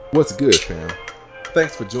What's good, fam?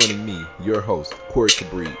 Thanks for joining me, your host, Corey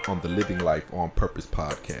Cabri, on the Living Life on Purpose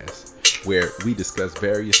podcast, where we discuss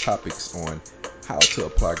various topics on how to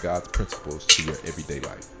apply God's principles to your everyday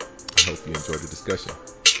life. I hope you enjoy the discussion.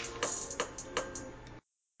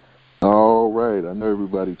 All right, I know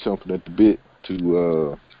everybody chomping at the bit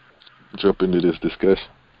to jump into this discussion,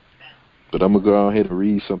 but I'm gonna go ahead and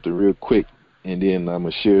read something real quick, and then I'm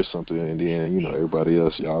gonna share something, and then everybody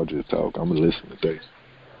else, y'all just talk. I'm gonna listen today.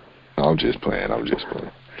 I'm just playing. All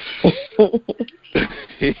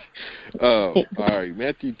right,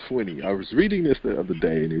 Matthew 20. I was reading this the other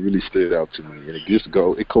day, and it really stood out to me, and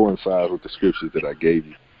it coincides with the scriptures that I gave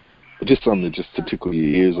you. Just something just to tickle your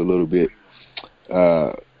ears a little bit.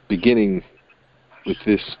 Beginning with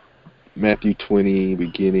this Matthew 20,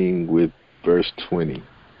 beginning with verse 20.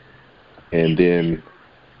 And then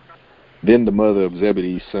the mother of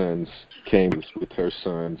Zebedee's sons came with her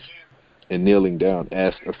sons, and kneeling down,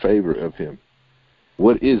 asked a favor of him.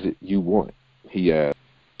 "What is it you want?" he asked.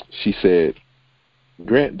 She said,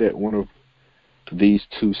 "Grant that one of these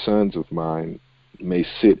two sons of mine may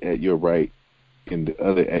sit at your right and the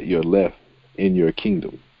other at your left in your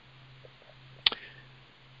kingdom."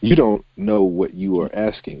 "You don't know what you are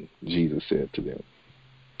asking," Jesus said to them.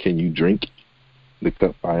 "Can you drink the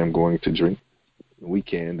cup I am going to drink?" "We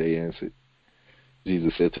can," they answered.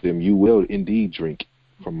 Jesus said to them, "You will indeed drink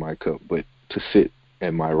from my cup, but to sit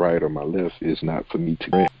at my right or my left is not for me to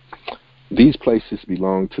grant. These places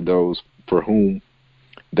belong to those for whom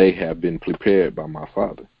they have been prepared by my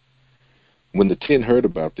Father." When the 10 heard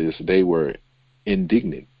about this, they were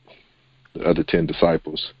indignant, the other 10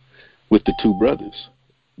 disciples, with the two brothers.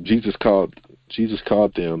 Jesus called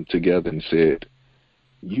them together and said,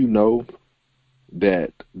 "You know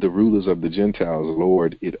that the rulers of the Gentiles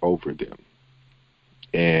lord it over them,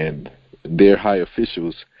 and their high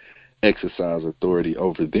officials exercise authority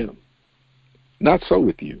over them. Not so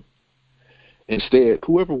with you. Instead,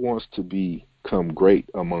 whoever wants to become great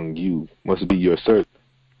among you must be your servant,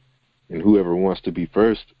 and whoever wants to be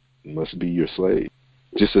first must be your slave,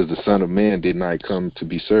 just as the Son of Man did not come to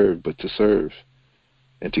be served, but to serve,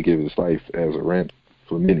 and to give his life as a ransom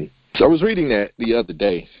for many." So I was reading that the other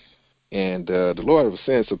day, and the Lord was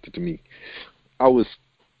saying something to me. I was,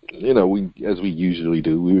 as we usually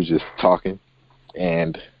do, we were just talking,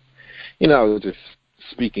 and, I was just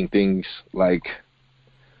speaking things like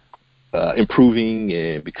improving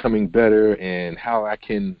and becoming better, and how I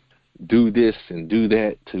can do this and do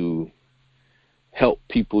that to help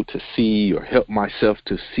people to see, or help myself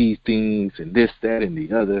to see things, and this, that, and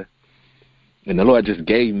the other. And the Lord just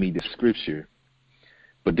gave me the scripture.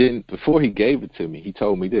 But then before he gave it to me, he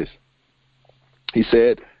told me this. He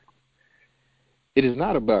said, "It is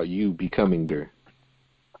not about you becoming better.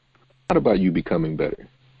 Not about you becoming better.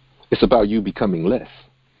 It's about you becoming less."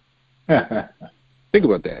 Think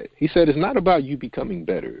about that. He said, "It's not about you becoming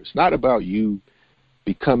better. It's not about you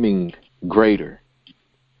becoming greater.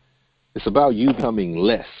 It's about you becoming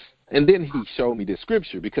less." And then he showed me this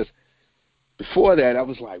scripture, because before that, I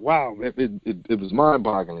was like, wow, it was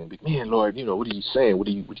mind-boggling. But man, Lord, what are you saying? What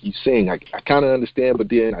are you saying? I kind of understand, but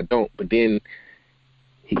then I don't. But then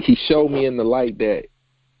he showed me in the light that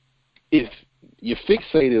if you're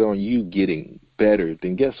fixated on you getting better,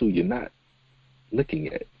 then guess who you're not looking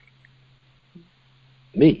at?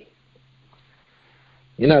 Me.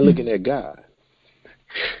 You're not looking at God.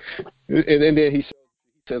 And then he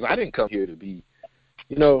says, "I didn't come here to be,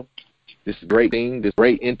 this great thing, this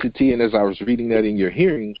great entity." And as I was reading that in your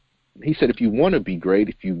hearing, he said, if you want to be great,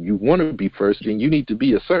 if you want to be first, then you need to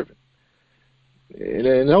be a servant. And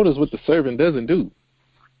then notice what the servant doesn't do.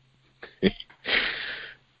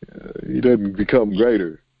 He doesn't become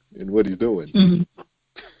greater in what he's doing. Mm-hmm.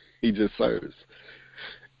 He just serves.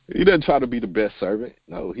 He doesn't try to be the best servant.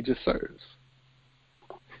 No, he just serves.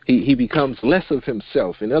 He becomes less of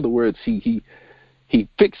himself. In other words, he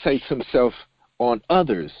fixates himself on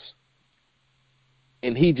others,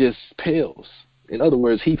 and he just pales. In other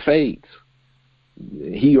words, he fades.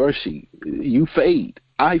 He or she. You fade.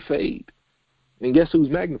 I fade. And guess who's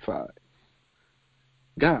magnified?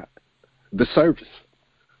 God. The service.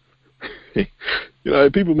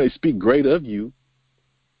 People may speak great of you,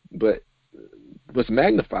 but what's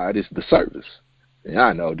magnified is the service. And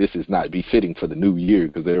I know this is not befitting for the new year,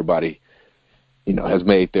 because everybody, has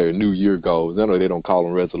made their new year goals. I know they don't call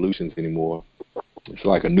them resolutions anymore. It's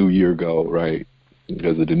like a new year goal, right?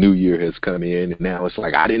 Because the new year has come in, and now it's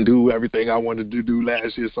like, I didn't do everything I wanted to do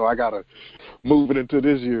last year, so I got to move it into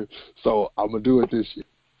this year. So I'm going to do it this year.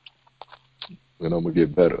 And I'm going to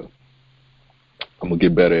get better. I'm going to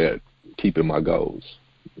get better at keeping my goals,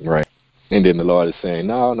 right? And then the Lord is saying,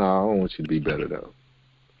 no, I don't want you to be better, though.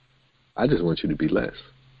 I just want you to be less.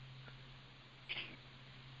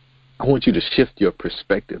 I want you to shift your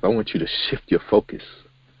perspective. I want you to shift your focus.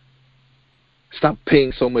 Stop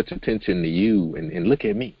paying so much attention to you and look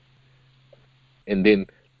at me. And then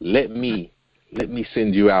let me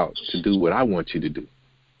send you out to do what I want you to do.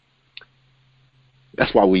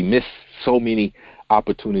 That's why we miss so many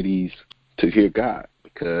opportunities to hear God,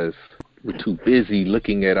 because we're too busy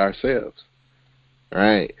looking at ourselves.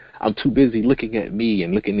 Right? I'm too busy looking at me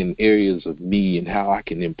and looking in areas of me and how I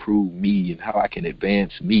can improve me and how I can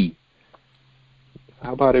advance me.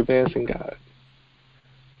 How about advancing God?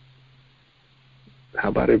 How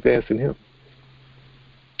about advancing Him?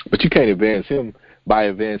 But you can't advance Him by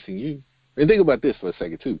advancing you. And think about this for a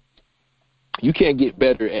second, too. You can't get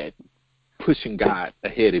better at pushing God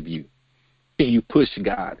ahead of you. Can you push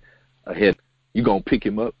God ahead? You going to pick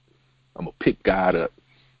Him up? I'm going to pick God up.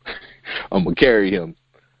 I'm going to carry Him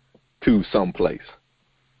to some place.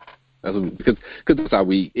 Because that's how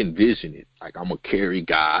we envision it. Like, I'm going to carry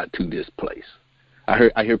God to this place.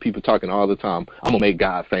 I hear people talking all the time, I'm going to make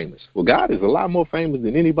God famous. Well, God is a lot more famous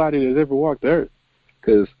than anybody that's ever walked the earth.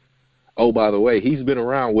 Because, oh, by the way, He's been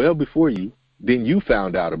around well before you. Then you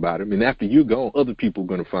found out about Him. And after you're gone, other people are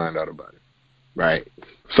going to find out about Him. Right?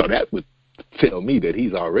 So that would tell me that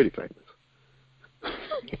He's already famous.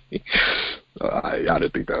 I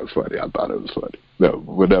didn't think that was funny. I thought it was funny. No,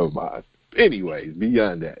 but never mind. Anyways,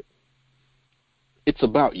 beyond that, it's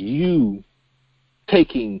about you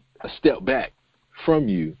taking a step back from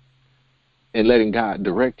you and letting God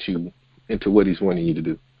direct you into what He's wanting you to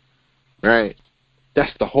do. Right?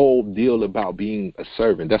 That's the whole deal about being a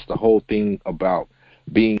servant. That's the whole thing about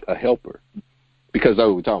being a helper. Because that's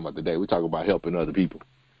what we're talking about today. We're talking about helping other people.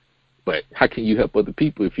 But how can you help other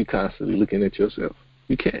people if you're constantly looking at yourself?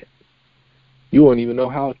 You can't. You won't even know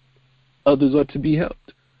how others are to be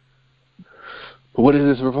helped. But what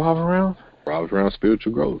does this revolve around? It revolves around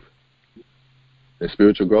spiritual growth. And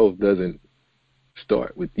spiritual growth doesn't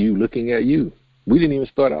start with you looking at you. We didn't even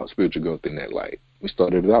start out spiritual growth in that light. We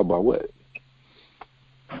started it out by what?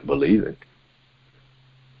 Believing.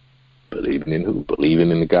 Believing in who?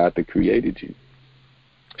 Believing in the God that created you.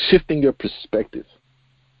 Shifting your perspective.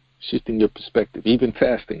 Shifting your perspective. Even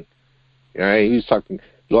fasting. All right? He was talking,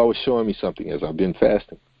 the Lord was showing me something as I've been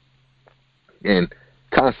fasting. And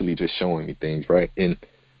constantly just showing me things, right? And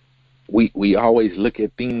we always look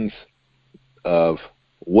at things of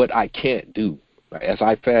what I can't do. Right? As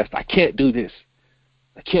I fast, I can't do this.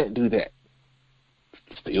 I can't do that.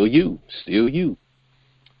 Still you.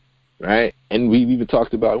 Right? And we've even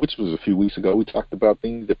talked about, which was a few weeks ago, we talked about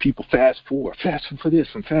things that people fast for. Fasting for this,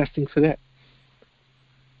 I'm fasting for that.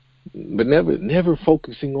 But never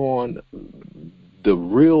focusing on the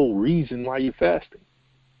real reason why you're fasting.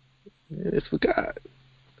 It's for God.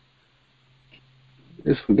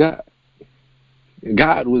 It's for God.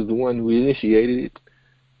 God was the one who initiated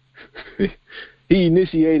it. He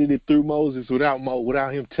initiated it through Moses without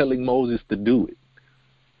him telling Moses to do it.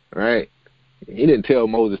 Right? He didn't tell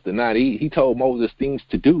Moses to not eat. He told Moses things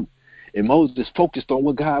to do. And Moses focused on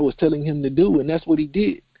what God was telling him to do, and that's what he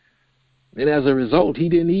did. And as a result, he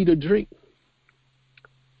didn't eat or drink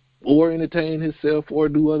or entertain himself or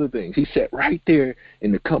do other things. He sat right there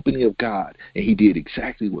in the company of God, and he did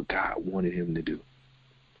exactly what God wanted him to do.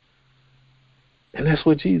 And that's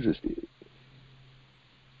what Jesus did.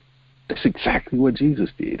 That's exactly what Jesus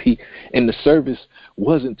did. And the service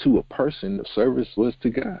wasn't to a person. The service was to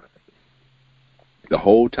God. The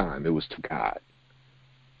whole time it was to God.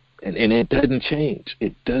 And it doesn't change.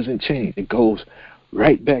 It doesn't change. It goes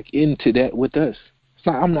right back into that with us.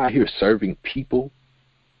 I'm not here serving people.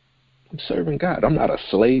 I'm serving God. I'm not a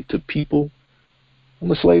slave to people.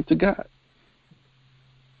 I'm a slave to God.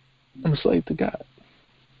 I'm a slave to God.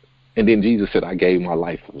 And then Jesus said, I gave my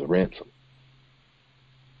life as a ransom.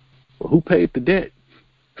 Well, who paid the debt?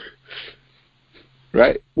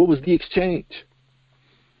 Right? What was the exchange?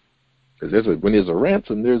 Because when there's a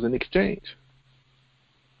ransom, there's an exchange.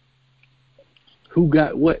 Who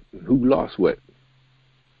got what? Who lost what?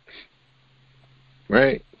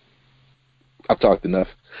 Right? I've talked enough.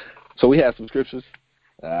 So we have some scriptures.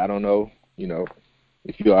 I don't know,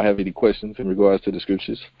 if you all have any questions in regards to the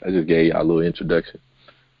scriptures. I just gave y'all a little introduction,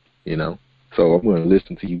 So I'm going to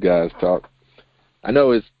listen to you guys talk. I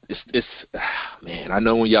know it's man, I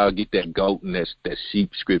know when y'all get that goat and that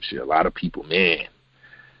sheep scripture, a lot of people, man,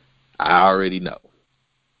 I already know.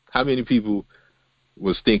 How many people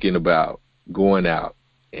was thinking about going out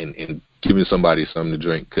and giving somebody something to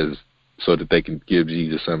drink so that they can give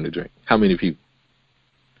Jesus something to drink? How many people?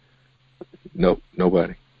 Nope,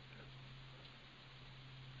 nobody.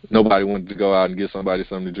 Nobody wanted to go out and give somebody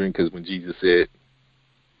something to drink because when Jesus said,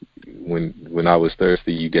 when I was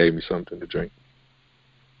thirsty, you gave me something to drink.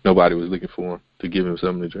 Nobody was looking for him to give him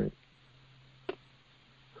something to drink.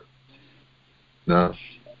 No.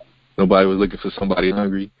 Nobody was looking for somebody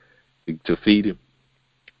hungry to feed him.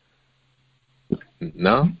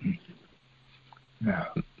 No? No.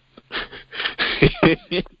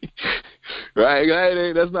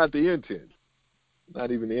 Right? That's not the intent.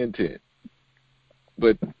 Not even the intent.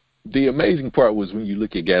 But the amazing part was when you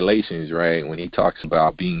look at Galatians, right, when he talks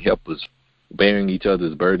about being helpers, bearing each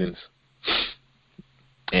other's burdens.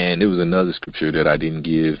 And there was another scripture that I didn't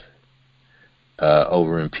give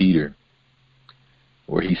over in Peter,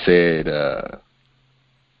 where he said,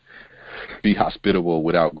 be hospitable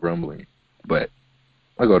without grumbling. But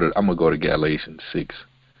I'm gonna go to Galatians 6.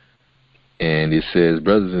 And it says,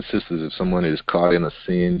 brothers and sisters, if someone is caught in a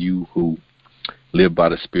sin, you who live by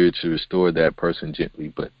the Spirit should restore that person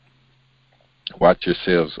gently. But watch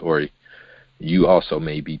yourselves, or you also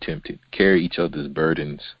may be tempted. Carry each other's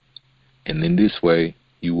burdens, and in this way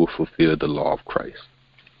you will fulfill the law of Christ.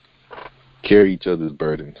 Carry each other's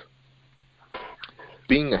burdens.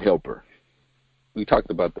 Being a helper. We talked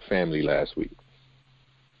about the family last week.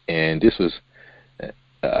 And this was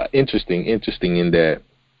interesting in that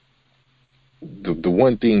the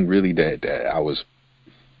one thing really that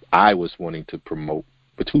I was wanting to promote,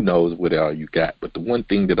 but who knows what all you got, but the one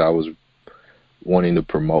thing that I was wanting to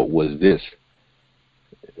promote was this: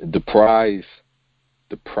 the prize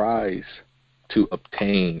to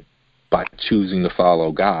obtain by choosing to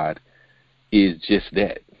follow God is just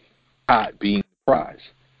that, God being the prize.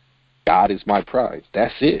 God is my prize.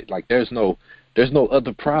 That's it. Like there's no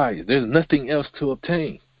other prize. There's nothing else to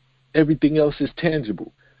obtain. Everything else is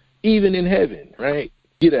tangible. Even in heaven, right?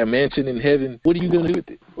 Get a mansion in heaven. What are you going to do with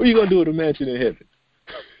it? What are you going to do with a mansion in heaven?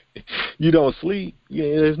 You don't sleep.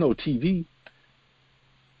 There's no TV.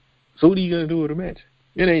 So what are you going to do with a mansion?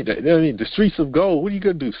 It ain't. I mean, the streets of gold. What are you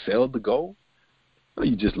going to do? Sell the gold? Well,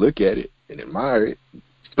 you just look at it and admire it.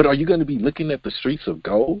 But are you going to be looking at the streets of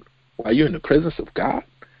gold while you're in the presence of God?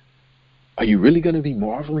 Are you really going to be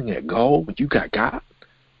marveling at gold when you got God?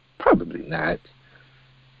 Probably not.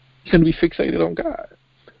 You're going to be fixated on God.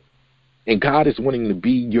 And God is wanting to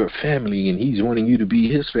be your family, and he's wanting you to be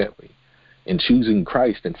his family. And choosing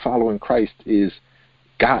Christ and following Christ is,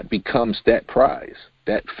 God becomes that prize.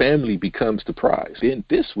 That family becomes the prize. Then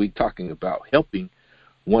this week, talking about helping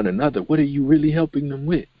one another, what are you really helping them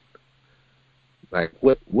with? Like,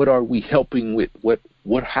 what are we helping with?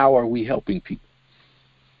 How are we helping people?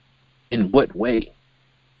 In what way?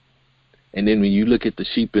 And then when you look at the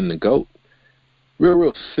sheep and the goat,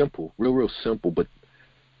 real simple, but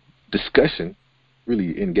discussion,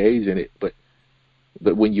 really engage in it. But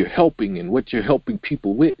when you're helping, and what you're helping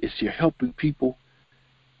people with is you're helping people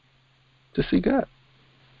to see God.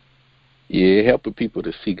 Yeah, helping people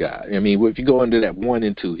to see God. I mean, if you go under that 1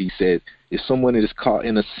 and 2, he said, if someone is caught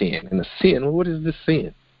in a sin, well, what is this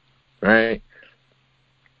sin? Right?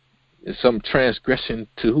 It's some transgression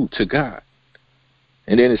to who? To God.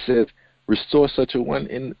 And then it says, restore such a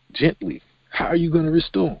one gently. How are you going to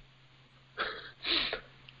restore them?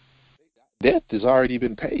 Death has already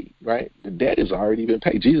been paid, right? The debt has already been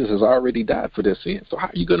paid. Jesus has already died for their sin. So how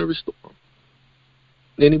are you going to restore them?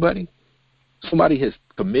 Anybody? Somebody has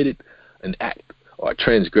committed an act or a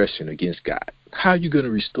transgression against God. How are you going to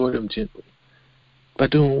restore them gently? By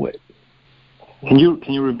doing what? Can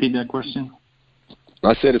you repeat that question?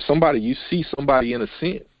 I said, if you see somebody in a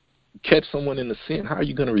sin, catch someone in a sin, how are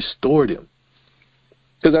you going to restore them?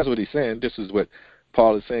 Because that's what he's saying. This is what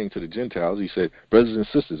Paul is saying to the Gentiles. He said, brothers and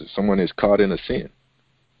sisters, if someone is caught in a sin,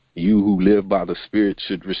 you who live by the Spirit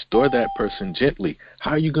should restore that person gently.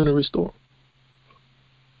 How are you going to restore them?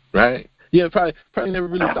 Right? Yeah, probably never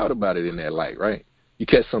really thought about it in that light, right? You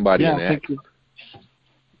catch somebody in the act.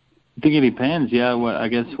 I think it depends. Yeah, I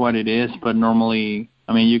guess what it is. But normally,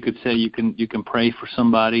 I mean, you could say you can pray for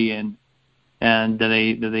somebody and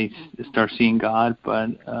that they start seeing God,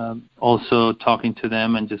 but also talking to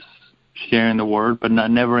them and just sharing the word, but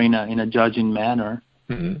never in a judging manner.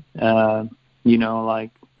 Mm-hmm.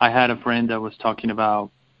 Like I had a friend that was talking about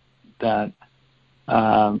that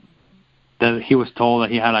that he was told that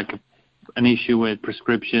he had like an issue with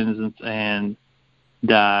prescriptions and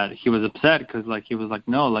that he was upset because like he was like,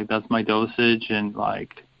 no, like that's my dosage, and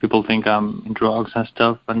like people think I'm in drugs and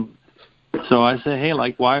stuff. And so I said, hey,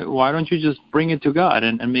 like why don't you just bring it to God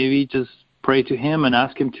and maybe just pray to him and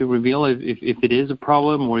ask him to reveal if it is a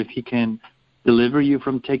problem or if he can deliver you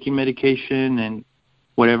from taking medication and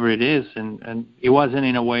whatever it is. And it wasn't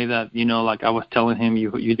in a way that, like I was telling him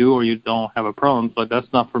you do or you don't have a problem, but that's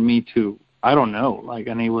not for me to, I don't know. Like,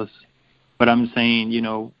 and he was, but I'm saying,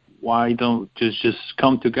 why don't just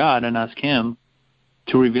come to God and ask Him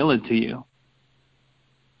to reveal it to you?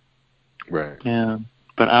 Right. Yeah,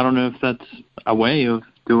 but I don't know if that's a way of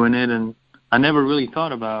doing it, and I never really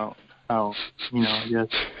thought about how, I guess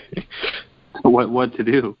what to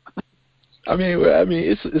do. I mean,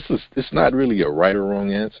 it's not really a right or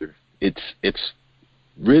wrong answer. It's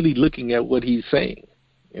really looking at what he's saying.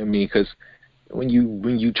 I mean, because when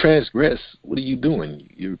you transgress, what are you doing?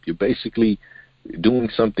 You're basically doing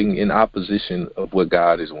something in opposition of what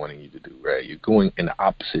God is wanting you to do, right? You're going in the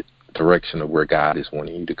opposite direction of where God is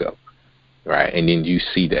wanting you to go, right? And then you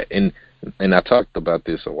see that, and I talked about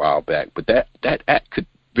this a while back, but that act could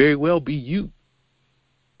very well be you.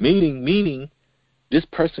 Meaning, this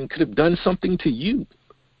person could have done something to you.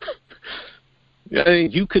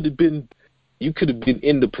 You could have been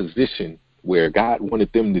in the position where God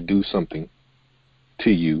wanted them to do something to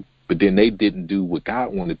you, but then they didn't do what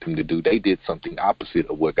God wanted them to do. They did something opposite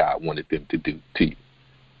of what God wanted them to do to you.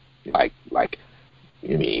 Like I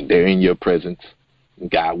mean, they're in your presence.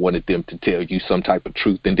 God wanted them to tell you some type of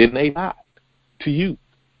truth, and then they lied to you,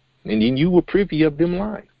 and then you were privy of them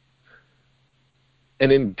lying. And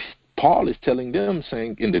then Paul is telling them,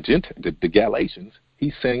 saying in the Galatians,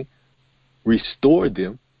 he's saying, restore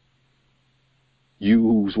them. You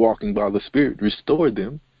who's walking by the Spirit, restore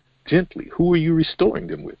them gently. Who are you restoring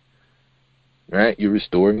them with? Right? You're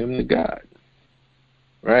restoring them to God.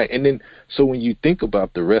 Right? And then, so when you think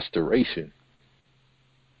about the restoration,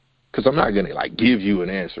 because I'm not going to give you an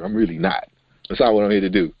answer. I'm really not. That's not what I'm here to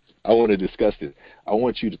do. I want to discuss this. I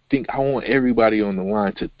want you to think. I want everybody on the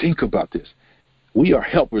line to think about this. We are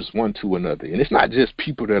helpers one to another. And it's not just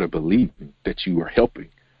people that are believing that you are helping.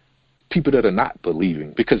 People that are not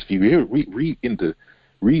believing. Because if you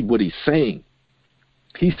read what he's saying,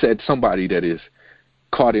 he said somebody that is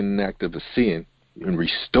caught in an act of a sin and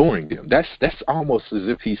restoring them. That's almost as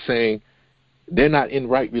if he's saying they're not in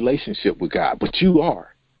right relationship with God, but you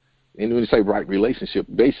are. And when you say right relationship,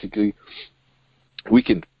 basically we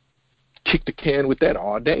can kick the can with that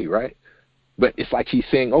all day, right? But it's like he's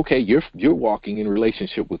saying, okay, you're walking in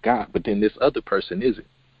relationship with God, but then this other person isn't.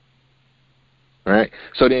 All right?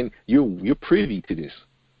 So then you're privy to this.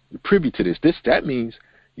 You're privy to this. That means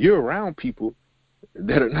you're around people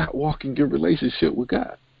that are not walking in relationship with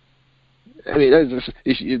God. I mean, that's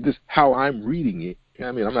just how I'm reading it.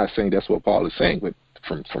 I mean, I'm not saying that's what Paul is saying, but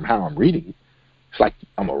from how I'm reading it, it's like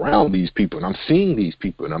I'm around these people and I'm seeing these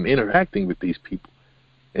people and I'm interacting with these people.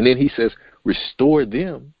 And then he says, restore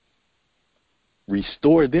them,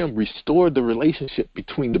 restore the relationship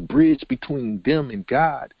between the bridge between them and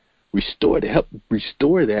God. Restore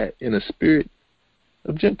that in a spirit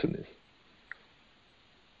of gentleness.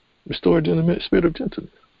 Restore it in a spirit of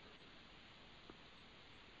gentleness.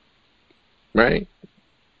 Right?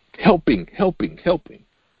 Helping.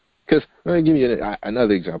 Because let me give you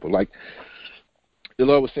another example. Like the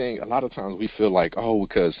Lord was saying, a lot of times we feel like,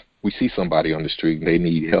 because we see somebody on the street and they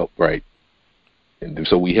need help, right? And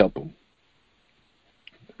so we help them.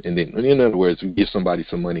 And then, in other words, we give somebody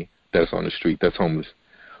some money that's on the street, that's homeless.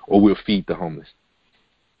 Or we'll feed the homeless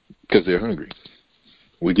because they're hungry.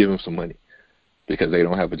 We give them some money because they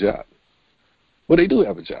don't have a job. Well, they do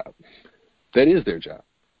have a job. That is their job.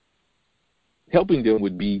 Helping them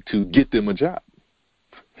would be to get them a job.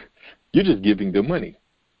 You're just giving them money,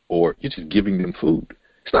 or you're just giving them food.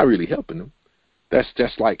 It's not really helping them. That's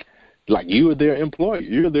just like you are their employer.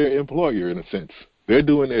 You're their employer in a sense. They're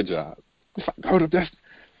doing their job. It's like, that's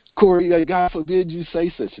Corey, God forbid you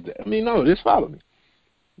say such a thing. I mean, no, just follow me.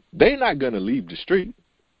 They're not going to leave the street.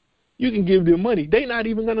 You can give them money. They're not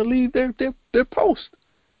even going to leave their post.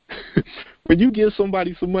 When you give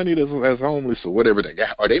somebody some money that's homeless or whatever they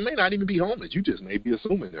got, or they may not even be homeless. You just may be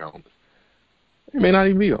assuming they're homeless. They may not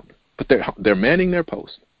even be homeless. But they're manning their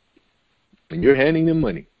post. And you're handing them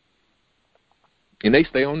money. And they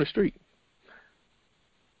stay on the street.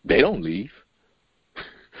 They don't leave.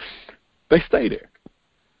 They stay there.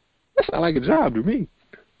 That sounds like a job to me.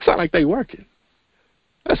 It sounds like they working.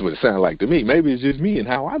 That's what it sounds like to me. Maybe it's just me and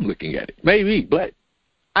how I'm looking at it. Maybe, but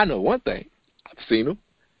I know one thing. I've seen them.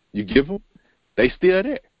 You give them, they still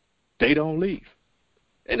there. They don't leave.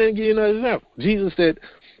 And then give you another example. Jesus said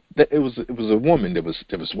that it was a woman that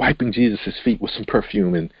was wiping Jesus' feet with some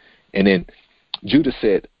perfume, and then Judas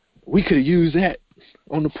said, we could have used that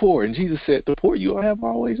on the poor. And Jesus said, the poor you have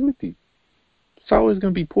always with you. It's always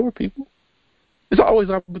going to be poor people. There's always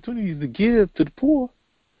opportunities to give to the poor.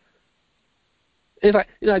 It's like,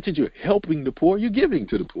 I teach you, helping the poor, you're giving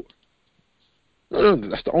to the poor. No,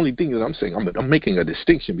 that's the only thing that I'm saying. I'm making a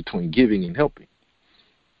distinction between giving and helping.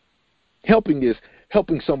 Helping is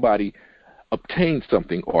helping somebody obtained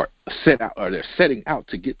something or set out, or they're setting out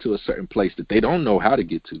to get to a certain place that they don't know how to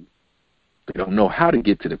get to. They don't know how to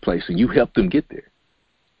get to the place, and you help them get there.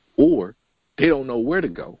 Or they don't know where to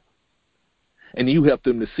go, and you help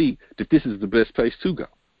them to see that this is the best place to go.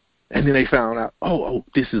 And then they found out, oh,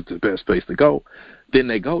 this is the best place to go. Then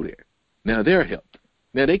they go there. Now they're helped.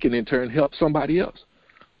 Now they can in turn help somebody else.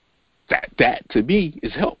 That to me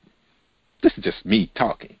is help. This is just me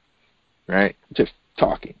talking, right? Just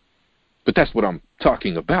talking. But that's what I'm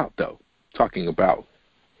talking about, though. Talking about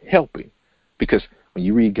helping. Because when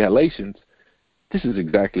you read Galatians, this is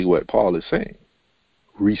exactly what Paul is saying.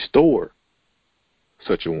 Restore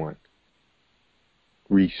such a one.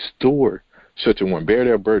 Restore such a one. Bear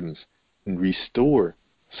their burdens and restore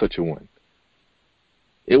such a one.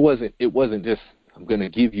 It wasn't just, I'm going to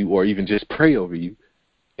give you, or even just pray over you,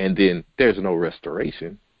 and then there's no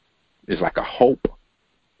restoration. It's like a hope.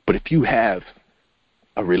 But if you have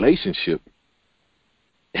a relationship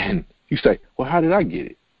and you say, well, how did I get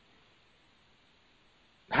it?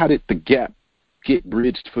 How did the gap get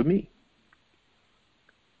bridged for me?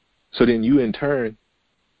 So then you in turn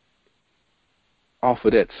offer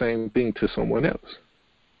that same thing to someone else.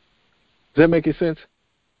 Does that make sense? Does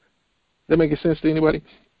that make sense to anybody?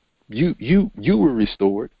 You were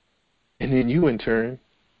restored, and then you in turn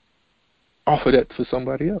offer that for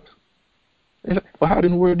somebody else. And like, well, how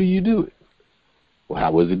in the world do you do it? Well,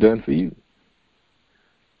 how was it done for you?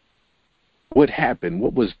 What happened?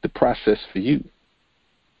 What was the process for you?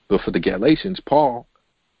 But for the Galatians, Paul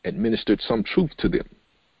administered some truth to them.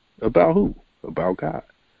 About who? About God.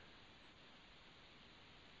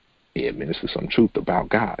 He administered some truth about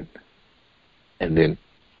God. And then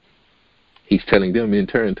he's telling them in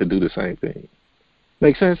turn to do the same thing.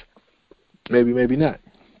 Make sense? Maybe, maybe not.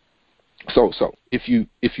 So if you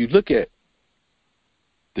look at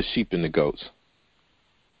the sheep and the goats,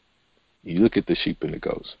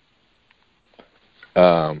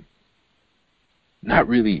 not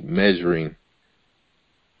really measuring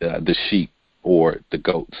the sheep or the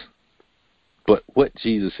goats, but what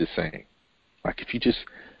Jesus is saying. Like if you just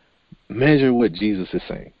measure what Jesus is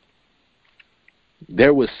saying,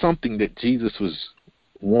 there was something that Jesus was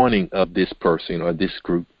wanting of this person or this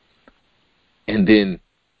group, and then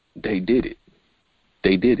they did it.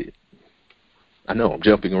 They did it. I know I'm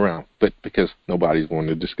jumping around, but because nobody's wanting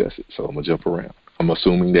to discuss it, so I'm going to jump around. I'm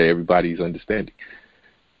assuming that everybody's understanding.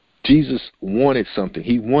 Jesus wanted something.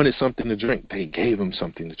 He wanted something to drink. They gave him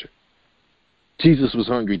something to drink. Jesus was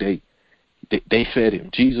hungry. They fed him.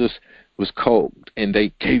 Jesus was cold, and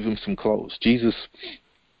they gave him some clothes. Jesus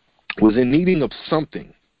was in needing of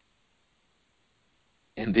something,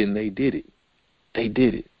 and then they did it. They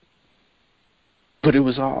did it. But it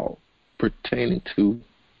was all pertaining to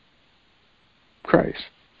Christ.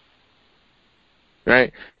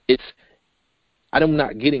 Right? I'm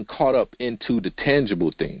not getting caught up into the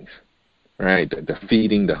tangible things. Right? The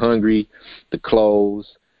feeding, the hungry, the clothes,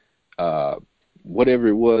 whatever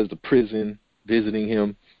it was, the prison, visiting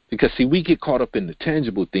him. Because, see, we get caught up in the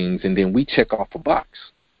tangible things, and then we check off a box.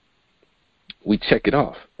 We check it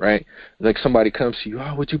off, right? Like somebody comes to you,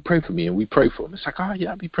 oh, would you pray for me? And we pray for them. It's like, oh,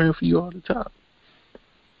 yeah, I'll be praying for you all the time.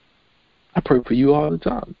 I pray for you all the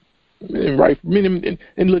time. And right, and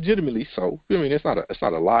legitimately so. I mean, it's not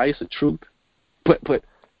a lie, it's a truth. But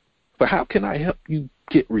how can I help you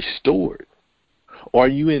get restored? Are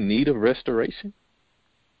you in need of restoration?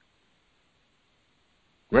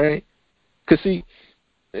 Right? Because, see,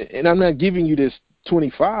 and I'm not giving you this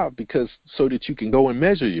 25 because so that you can go and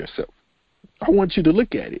measure yourself. I want you to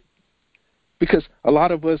look at it. Because a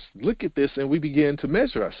lot of us look at this and we begin to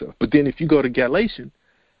measure ourselves. But then if you go to Galatians,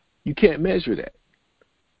 you can't measure that.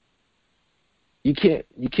 You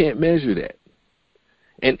can't measure that.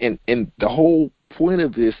 And the whole point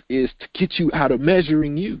of this is to get you out of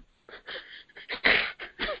measuring you.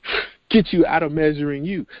 Get you out of measuring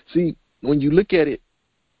you. See, when you look at it,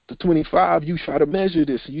 the 25, you try to measure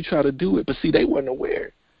this, you try to do it. But see, they weren't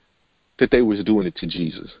aware that they was doing it to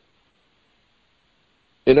Jesus.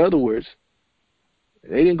 In other words,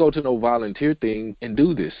 they didn't go to no volunteer thing and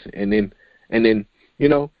do this. And then, you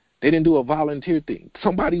know, they didn't do a volunteer thing.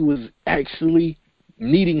 Somebody was actually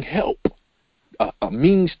needing help, a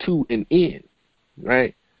means to an end,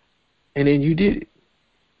 right? And then you did it.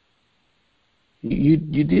 You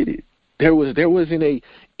did it. There wasn't a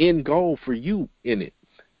end goal for you in it.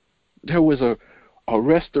 There was a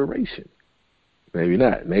restoration. Maybe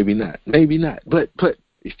not. But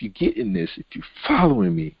if you get in this, if you're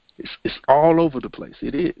following me, it's all over the place.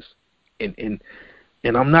 It is. And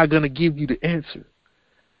I'm not going to give you the answer.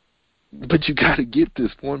 But you got to get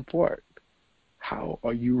this one part. How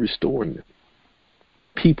are you restoring them?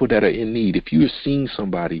 people that are in need. If you're seeing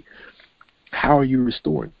somebody, how are you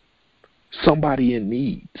restoring? Somebody in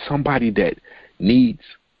need, somebody that needs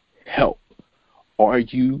help. Are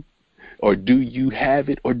you, or do you have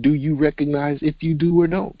it, or do you recognize if you do or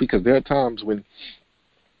don't? Because there are times when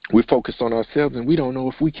we're focused on ourselves and we don't know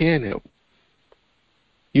if we can help.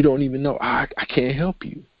 You don't even know, I can't help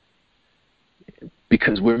you.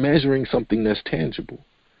 Because we're measuring something that's tangible.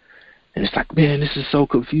 And it's like, man, this is so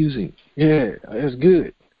confusing. Yeah, that's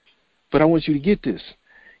good. But I want you to get this.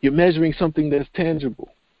 You're measuring something that's tangible.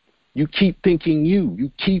 You keep thinking you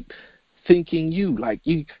keep thinking you. Like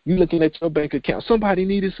you looking at your bank account. Somebody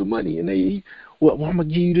needed some money, and well, I'm going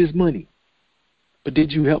to give you this money. But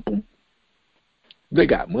did you help them? They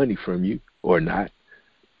got money from you or not.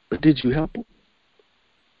 But did you help them?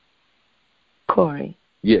 Corey.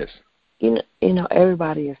 Yes. You know,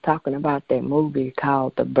 everybody is talking about that movie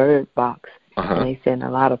called The Bird Box, and they said a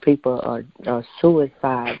lot of people are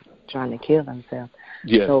suicide, trying to kill themselves.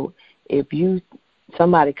 Yes. So if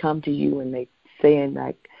somebody come to you and they saying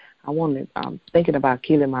like, I'm thinking about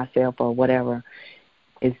killing myself or whatever,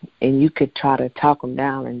 and you could try to talk them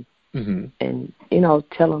down and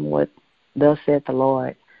tell them what thus said the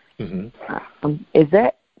Lord. Is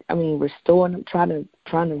that, restoring them,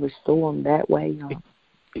 trying to restore them that way?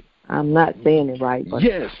 I'm not saying it right, but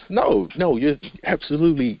yes, no, you're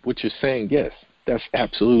absolutely what you're saying. Yes, that's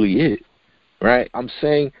absolutely it, right? I'm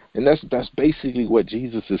saying, and that's basically what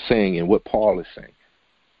Jesus is saying and what Paul is saying.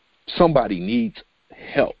 Somebody needs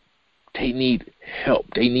help. They need help.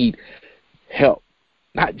 They need help,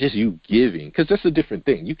 not just you giving, because that's a different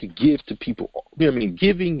thing. You can give to people. You know what I mean?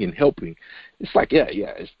 Giving and helping, it's like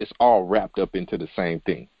it's all wrapped up into the same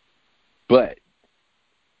thing, but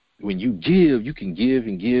when you give, you can give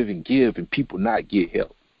and give and give and people not get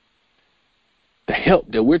help. The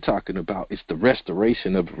help that we're talking about is the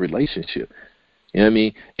restoration of a relationship. You know what I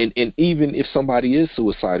mean? And even if somebody is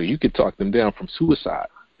suicidal, you could talk them down from suicide.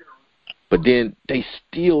 But then they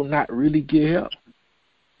still not really get help.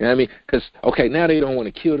 You know what I mean? Because, okay, now they don't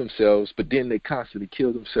want to kill themselves, but then they constantly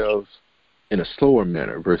kill themselves in a slower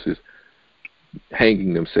manner versus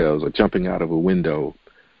hanging themselves or jumping out of a window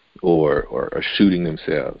or shooting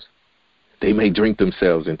themselves. They may drink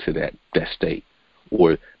themselves into that state,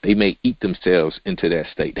 or they may eat themselves into that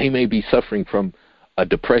state. They may be suffering from a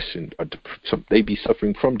depression, they be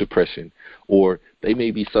suffering from depression, or they may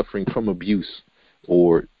be suffering from abuse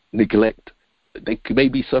or neglect. They may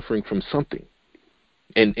be suffering from something,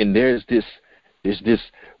 and there's this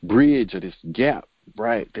bridge or this gap,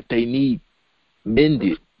 right, that they need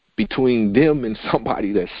mended between them and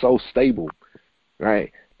somebody that's so stable,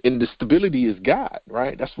 right? And the stability is God,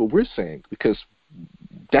 right? That's what we're saying, because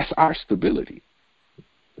that's our stability,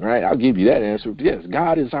 right? I'll give you that answer. Yes,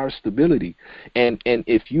 God is our stability. And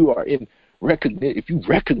if you are if you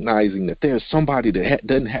recognizing that there's somebody that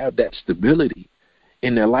doesn't have that stability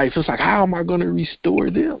in their life, it's like, how am I going to restore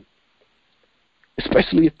them?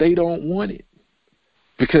 Especially if they don't want it.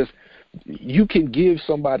 Because you can give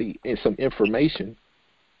somebody some information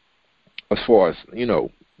as far as,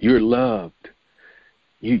 you're loved.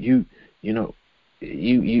 You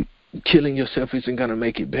killing yourself isn't going to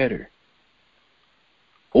make it better.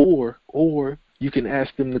 Or you can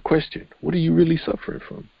ask them the question, what are you really suffering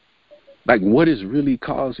from? Like, what is really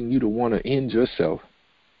causing you to want to end yourself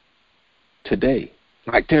today?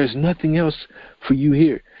 Like, there's nothing else for you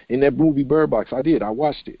here. In that movie Bird Box, I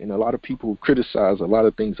watched it, and a lot of people criticize a lot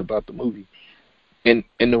of things about the movie. And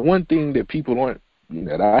the one thing that people aren't,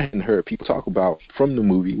 that I hadn't heard people talk about from the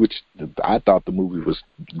movie, which I thought the movie was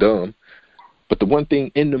dumb, but the one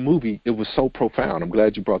thing in the movie, it was so profound. I'm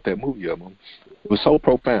glad you brought that movie up. It was so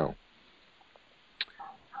profound.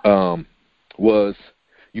 Was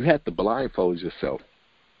you had to blindfold yourself.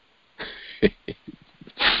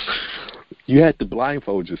 You had to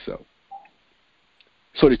blindfold yourself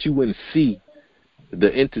so that you wouldn't see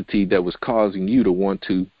the entity that was causing you to want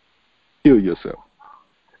to kill yourself.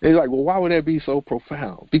 And it's like, well, why would that be so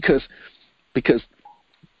profound? Because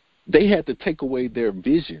they had to take away their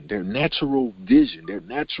vision, their natural vision, their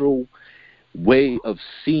natural way of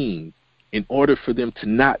seeing in order for them to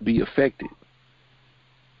not be affected.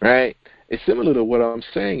 Right? It's similar to what I'm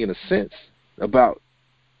saying in a sense about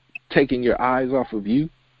taking your eyes off of you.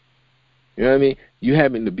 You know what I mean? You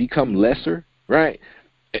having to become lesser, right?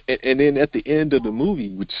 And then at the end of the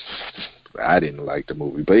movie, which I didn't like the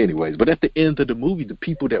movie, but anyways, but at the end of the movie, the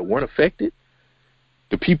people that weren't affected,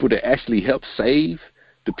 the people that actually helped save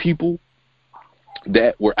the people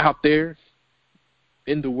that were out there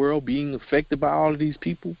in the world being affected by all of these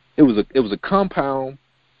people, it was a compound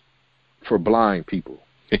for blind people.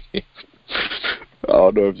 I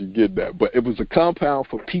don't know if you get that, but it was a compound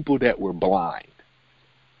for people that were blind.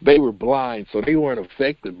 They were blind, so they weren't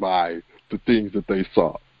affected by the things that they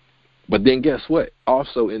saw. But then guess what?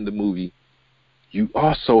 Also in the movie, you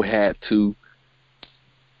also had to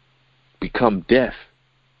become deaf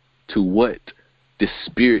to what the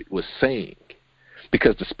Spirit was saying,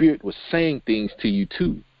 because the Spirit was saying things to you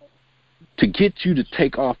too, to get you to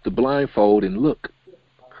take off the blindfold and look.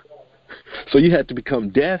 So you had to become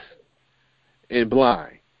deaf and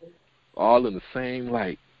blind, all in the same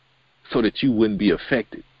light, so that you wouldn't be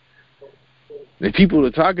affected. And people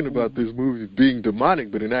are talking about this movie being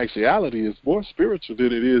demonic, but in actuality, it's more spiritual than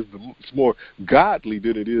it is. It's more godly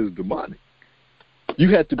than it is demonic.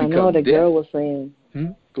 You had to become deaf. I know the girl was saying.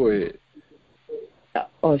 Go ahead.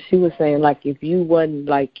 Oh, she was saying, like, if you wasn't,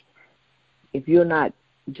 like, if you're not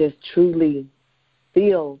just truly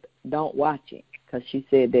filled, don't watch it. Because she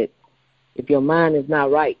said that if your mind is not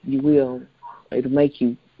right, it'll make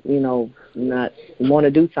you, not want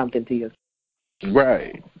to do something to you.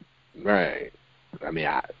 Right. I mean,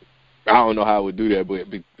 I don't know how I would do that,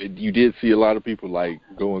 but you did see a lot of people, like,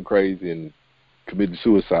 going crazy and committing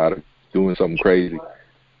suicide or doing something crazy.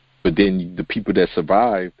 But then the people that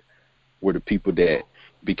survived were the people that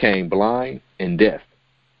became blind and deaf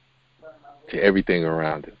to everything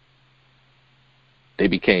around them. They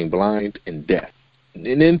became blind and deaf. And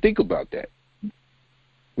then think about that.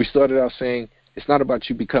 We started out saying it's not about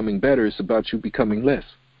you becoming better, it's about you becoming less.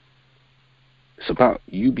 It's about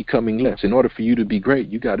you becoming less. In order for you to be great,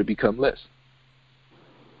 you got to become less.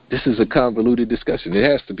 This is a convoluted discussion. It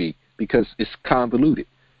has to be, because it's convoluted.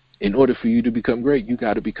 In order for you to become great, you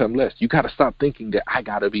got to become less. You got to stop thinking that I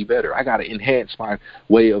got to be better. I got to enhance my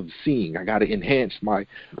way of seeing. I got to enhance my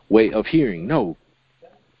way of hearing. No,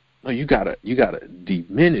 you got to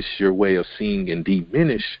diminish your way of seeing and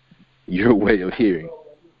diminish your way of hearing.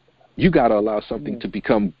 You got to allow something to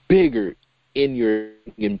become bigger in your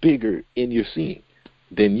seeing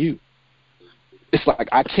than you. It's like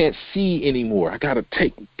I can't see anymore. I gotta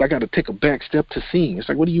take a back step to seeing. It's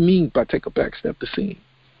like, what do you mean by take a back step to seeing?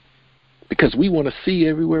 Because we want to see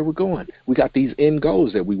everywhere we're going. We got these end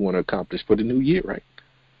goals that we want to accomplish for the new year, right?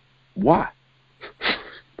 Why?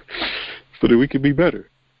 So that we can be better,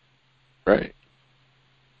 right?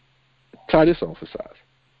 Try this on for size.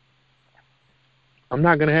 I'm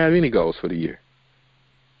not going to have any goals for the year.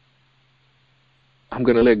 I'm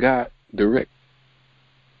going to let God direct.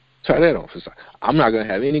 Try that on for size. I'm not going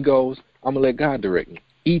to have any goals. I'm going to let God direct me.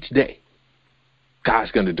 Each day,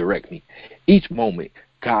 God's going to direct me. Each moment,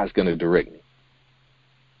 God's going to direct me.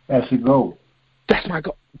 That's your goal. That's my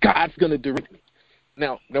goal. God's going to direct me.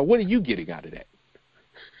 Now, what are you getting out of that?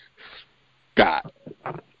 God.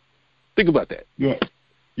 Think about that. Yeah.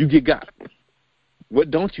 You get God.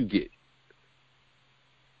 What don't you get?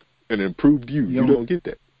 An improved you. You don't get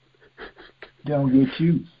that. You don't get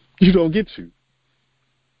you. You don't get you.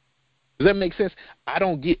 Does that make sense? I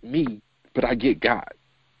don't get me, but I get God.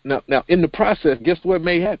 Now, in the process, guess what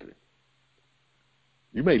may happen?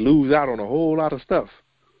 You may lose out on a whole lot of stuff.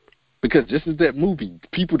 Because just as that movie,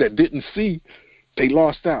 people that didn't see, they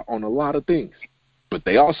lost out on a lot of things. But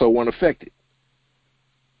they also weren't affected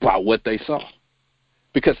by what they saw.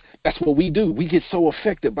 Because that's what we do. We get so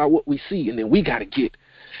affected by what we see, and then we got to get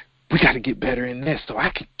better in this so I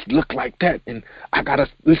can look like that, and I got to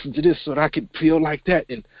listen to this so that I can feel like that,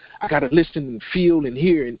 and I got to listen and feel and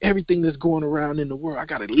hear and everything that's going around in the world. I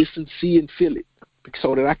got to listen, see, and feel it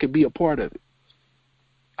so that I can be a part of it.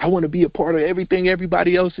 I want to be a part of everything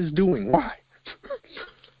everybody else is doing. Why?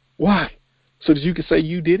 Why? So that you can say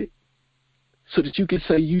you did it, so that you can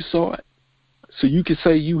say you saw it, so you can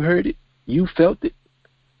say you heard it, you felt it.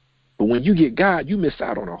 But when you get God, you miss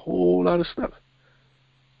out on a whole lot of stuff.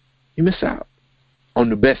 You miss out on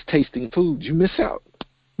the best tasting foods. You miss out.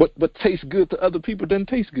 What tastes good to other people doesn't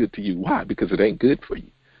taste good to you. Why? Because it ain't good for you.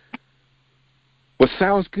 What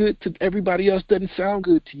sounds good to everybody else doesn't sound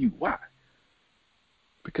good to you. Why?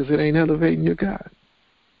 Because it ain't elevating your God.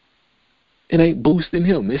 It ain't boosting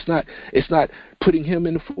him. It's not putting him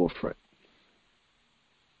in the forefront.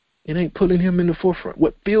 It ain't putting him in the forefront.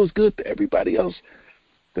 What feels good to everybody else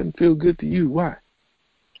doesn't feel good to you. Why?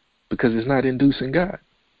 Because it's not inducing God.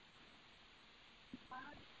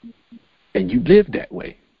 And you live that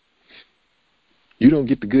way. You don't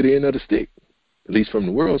get the good end of the stick, at least from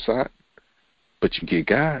the world side, but you get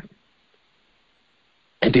God.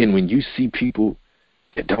 And then when you see people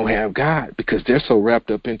that don't have God, because they're so wrapped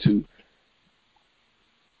up into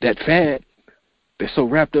that fad, they're so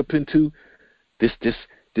wrapped up into this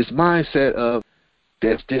mindset of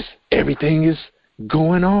this everything is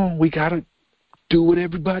going on. We gotta do what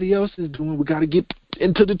everybody else is doing. We gotta get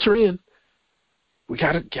into the trend. We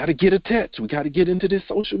gotta get attached. We gotta get into this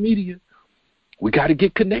social media. We gotta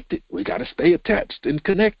get connected. We gotta stay attached and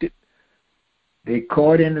connected. They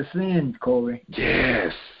caught in the sin, Corey.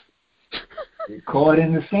 Yes. They caught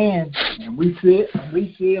in the sin, and we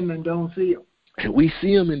see them and don't see them. And we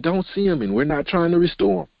see them and don't see them, and we're not trying to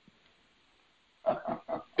restore them.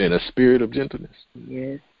 In a spirit of gentleness.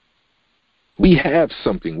 Yes. We have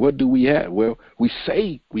something. What do we have? Well, we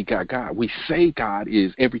say we got God. We say God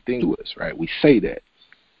is everything to us, right? We say that.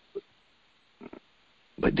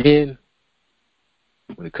 But then,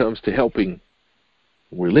 when it comes to helping,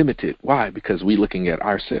 we're limited. Why? Because we're looking at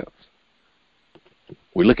ourselves.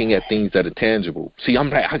 We're looking at things that are tangible. See,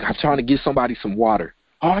 I'm trying to give somebody some water.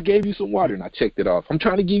 Oh, I gave you some water, and I checked it off. I'm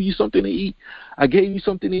trying to give you something to eat. I gave you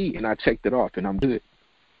something to eat, and I checked it off, and I'm good.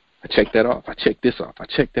 I checked that off. I checked this off. I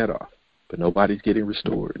checked that off. But nobody's getting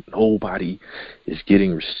restored. Nobody is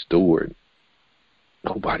getting restored.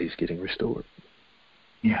 Nobody's getting restored.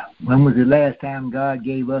 Yeah. When was the last time God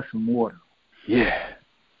gave us some water? Yeah.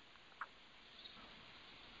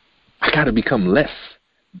 I got to become less.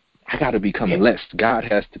 I got to become less. God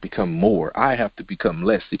has to become more. I have to become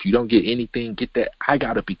less. If you don't get anything, get that. I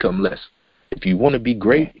got to become less. If you want to be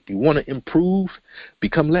great, if you want to improve,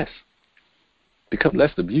 become less. Become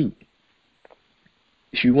less of you.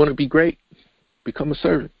 If you want to be great, become a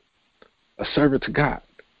servant to God.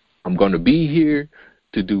 I'm going to be here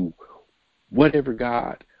to do whatever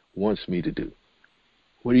God wants me to do.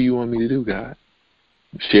 What do you want me to do, God?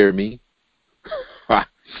 Share me.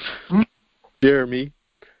 Share me.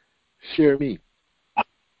 Share me.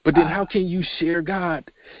 But then how can you share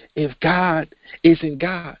God if God isn't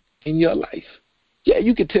God in your life? Yeah,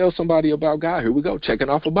 you can tell somebody about God. Here we go, checking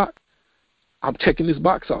off a box. I'm checking this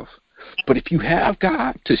box off. But if you have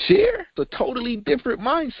God to share, it's a totally different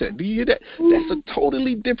mindset. Do you hear that? That's a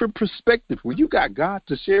totally different perspective. When you got God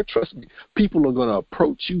to share, trust me, people are going to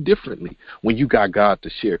approach you differently when you got God to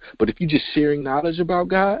share. But if you're just sharing knowledge about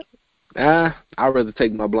God, I'd rather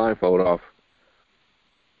take my blindfold off.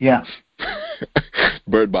 Yeah.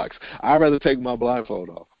 Bird box. I'd rather take my blindfold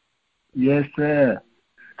off. Yes, sir.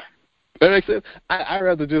 That makes sense? I'd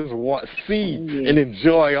rather just see and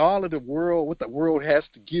enjoy all of the world, what the world has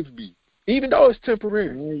to give me, even though it's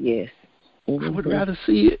temporary. Yes. Mm-hmm. I would rather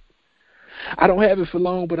see it. I don't have it for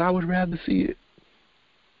long, but I would rather see it.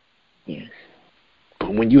 Yes.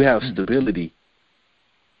 But when you have stability,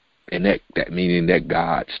 and that meaning that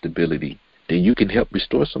God stability, then you can help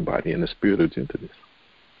restore somebody in the spirit of gentleness.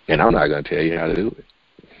 And I'm not going to tell you how to do it.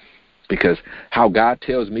 Because how God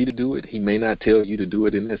tells me to do it, he may not tell you to do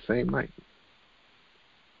it in that same night.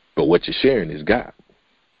 But what you're sharing is God.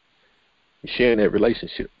 You're sharing that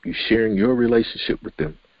relationship. You're sharing your relationship with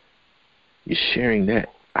them. You're sharing that.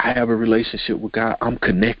 I have a relationship with God. I'm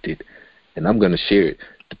connected, and I'm going to share it.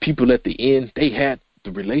 The people at the end, they had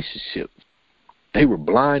the relationship. They were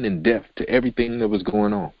blind and deaf to everything that was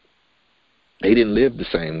going on. They didn't live the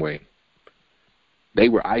same way. They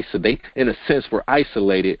were isolated. They, in a sense, were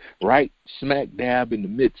isolated right smack dab in the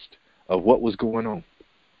midst of what was going on.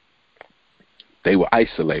 They were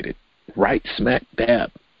isolated right smack dab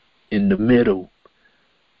in the middle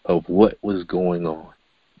of what was going on.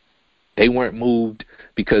 They weren't moved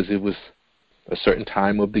because it was a certain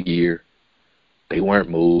time of the year. They weren't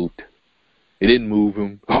moved. It didn't move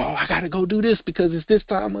them. Oh, I got to go do this because it's this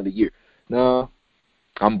time of the year. No,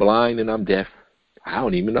 I'm blind and I'm deaf. I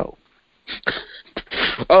don't even know.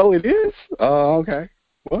 Oh, it is? Oh, okay.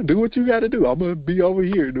 Well, do what you got to do. I'm going to be over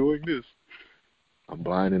here doing this. I'm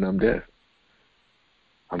blind and I'm deaf.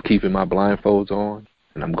 I'm keeping my blindfolds on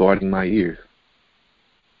and I'm guarding my ears.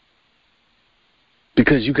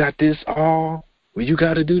 Because you got this, well, you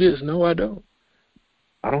got to do this. No, I don't.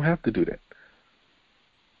 I don't have to do that.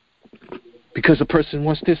 Because a person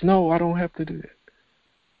wants this. No, I don't have to do that.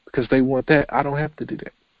 Because they want that. I don't have to do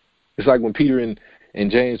that. It's like when Peter and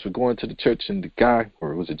James were going to the church, and the guy,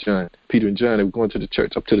 or was it John? Peter and John, they were going to the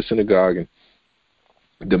church, up to the synagogue, and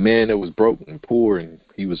the man that was broke and poor and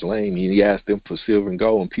he was lame, he asked them for silver and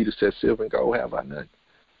gold, and Peter said, silver and gold have I none,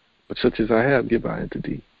 but such as I have give I unto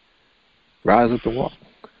thee. Rise up and walk.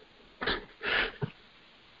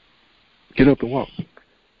 Get up and walk.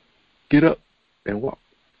 Get up and walk.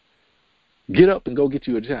 Get up and go get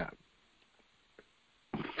you a job.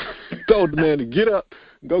 Told the man to get up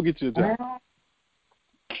and go get you a job.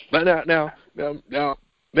 But now,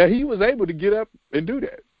 he was able to get up and do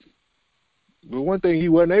that. But one thing he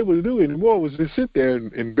wasn't able to do anymore was just sit there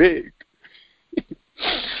and beg.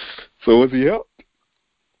 So was he helped?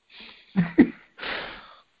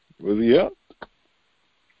 Was he helped?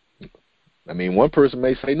 I mean, one person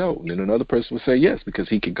may say no, and then another person would say yes, because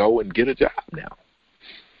he could go and get a job now.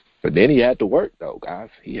 But then he had to work, though, guys.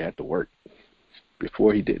 He had to work.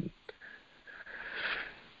 Before he didn't.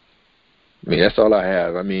 I mean, that's all I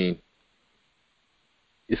have. I mean,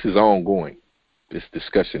 this is ongoing. This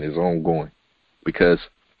discussion is ongoing because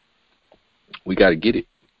we got to get it.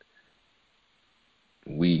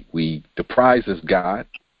 The prize is God,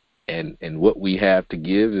 and what we have to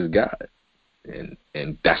give is God, and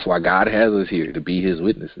that's why God has us here, to be His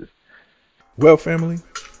witnesses. Well, family,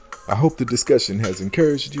 I hope the discussion has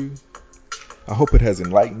encouraged you. I hope it has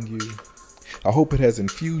enlightened you. I hope it has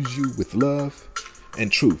infused you with love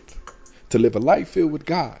and truth to live a life filled with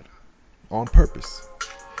God on purpose.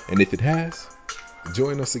 And if it has,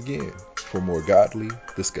 join us again for more godly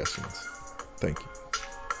discussions. Thank you.